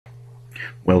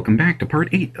Welcome back to part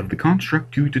 8 of the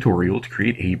Construct 2 tutorial to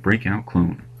create a Breakout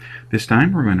clone. This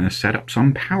time we're going to set up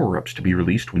some power-ups to be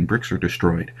released when bricks are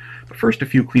destroyed. But first, a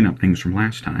few cleanup things from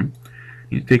last time.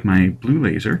 I need to take my blue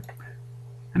laser,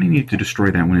 and I need to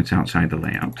destroy that when it's outside the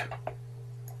layout.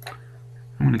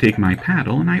 I want to take my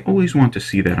paddle, and I always want to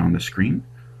see that on the screen,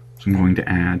 so I'm going to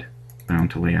add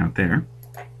bound to layout there.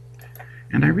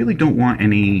 And I really don't want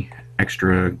any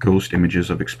extra ghost images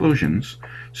of explosions,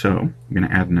 so I'm going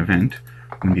to add an event.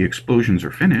 When the explosions are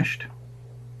finished,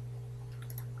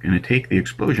 I'm going to take the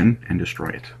explosion and destroy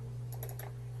it.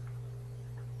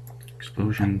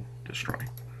 Explosion, destroy.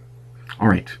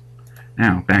 Alright,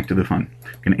 now back to the fun.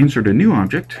 I'm going to insert a new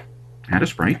object, add a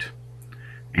sprite,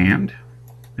 and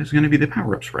this is going to be the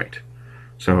power-up sprite.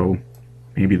 So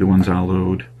maybe the ones I'll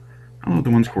load the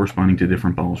ones corresponding to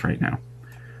different balls right now.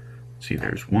 Let's see,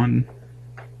 there's one.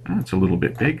 That's a little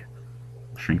bit big.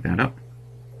 I'll shrink that up.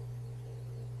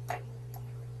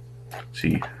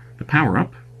 See, the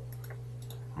power-up,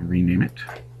 I'll rename it.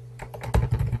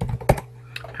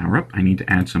 Power-up, I need to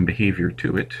add some behavior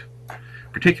to it.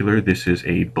 In particular, this is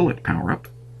a bullet power-up,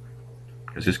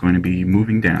 because it's going to be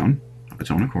moving down of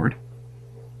its own accord.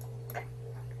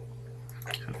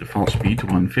 So default speed to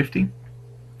 150.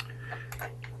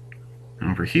 And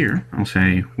over here, I'll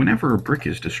say, whenever a brick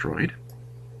is destroyed,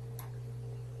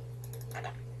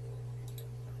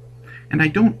 and I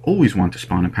don't always want to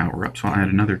spawn a power-up, so I'll add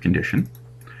another condition.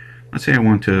 Let's say I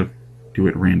want to do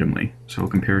it randomly, so I'll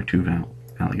compare two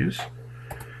values.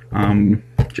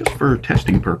 Just for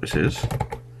testing purposes, I'm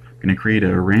going to create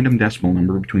a random decimal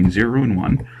number between 0 and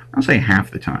 1. I'll say half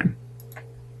the time.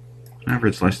 Whenever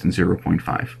it's less than 0.5.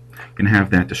 I'm going to have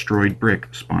that destroyed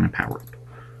brick spawn a power-up.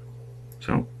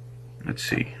 So, let's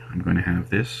see. I'm going to have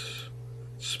this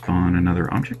spawn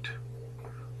another object.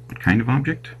 What kind of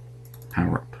object?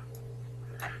 Power-up.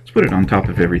 Let's put it on top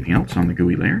of everything else on the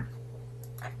GUI layer.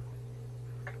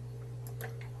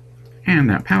 And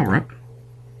that power-up,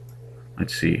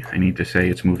 let's see, I need to say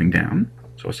it's moving down.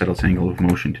 So I'll set its angle of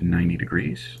motion to 90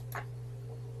 degrees.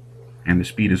 And the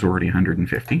speed is already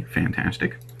 150.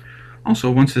 Fantastic.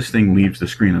 Also, once this thing leaves the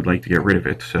screen, I'd like to get rid of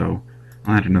it, so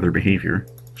I'll add another behavior,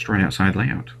 destroy outside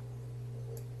layout.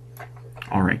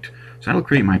 Alright, so that'll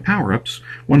create my power-ups.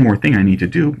 One more thing I need to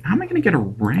do, how am I going to get a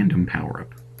random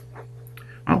power-up?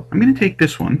 Well, I'm going to take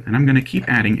this one, and I'm going to keep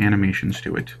adding animations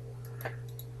to it.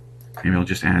 Maybe I'll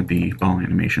just add the ball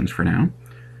animations for now.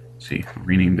 Let's see, I'll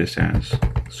rename this as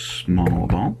small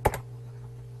ball,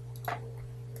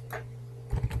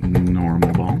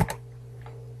 normal ball,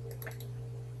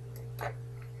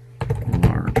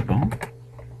 large ball,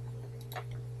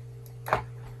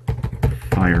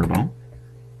 fireball,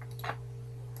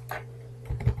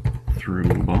 through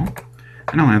ball,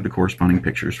 and I'll add the corresponding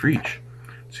pictures for each.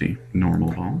 Let's see,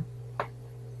 normal ball,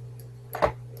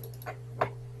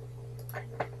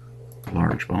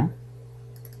 large ball,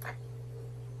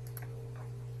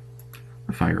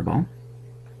 a fireball,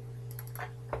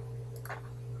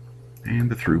 and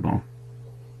the through ball.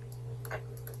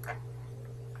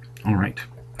 Alright,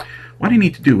 what I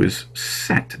need to do is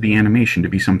set the animation to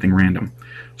be something random.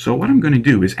 So what I'm going to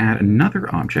do is add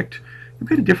another object. You've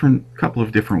got a couple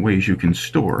of different ways you can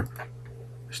store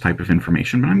this type of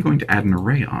information, but I'm going to add an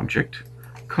array object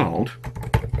called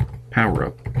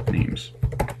Powerup names.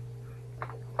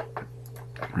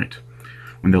 Right.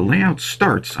 When the layout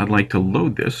starts, I'd like to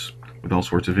load this with all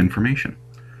sorts of information.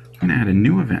 So I'm going to add a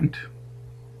new event.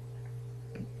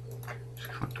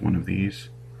 Select one of these.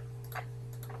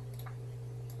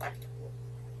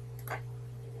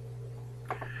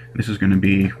 This is going to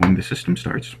be when the system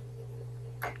starts.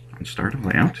 On start of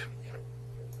layout.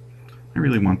 I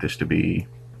really want this to be,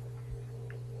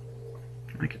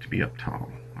 I like it to be up top.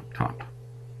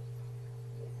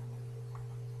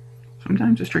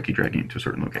 Sometimes it's tricky dragging it to a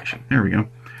certain location. There we go.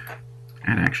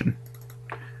 Add action.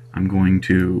 I'm going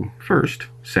to first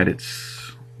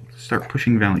start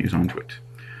pushing values onto it.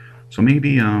 So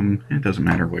maybe, it doesn't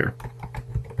matter where.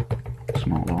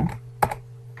 Small ball.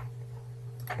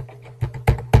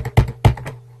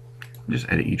 Just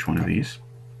edit each one of these.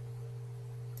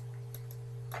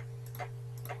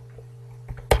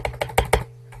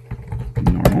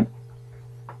 Normal.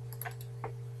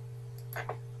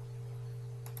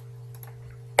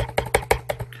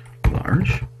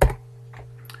 Large.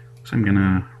 So I'm going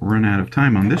to run out of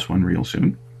time on this one real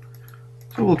soon.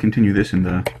 So we'll continue this in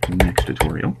the next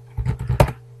tutorial,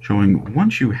 showing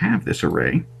once you have this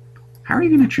array, how are you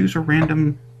going to choose a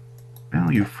random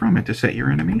value from it to set your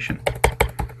animation?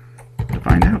 To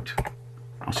find out,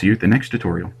 I'll see you at the next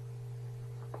tutorial.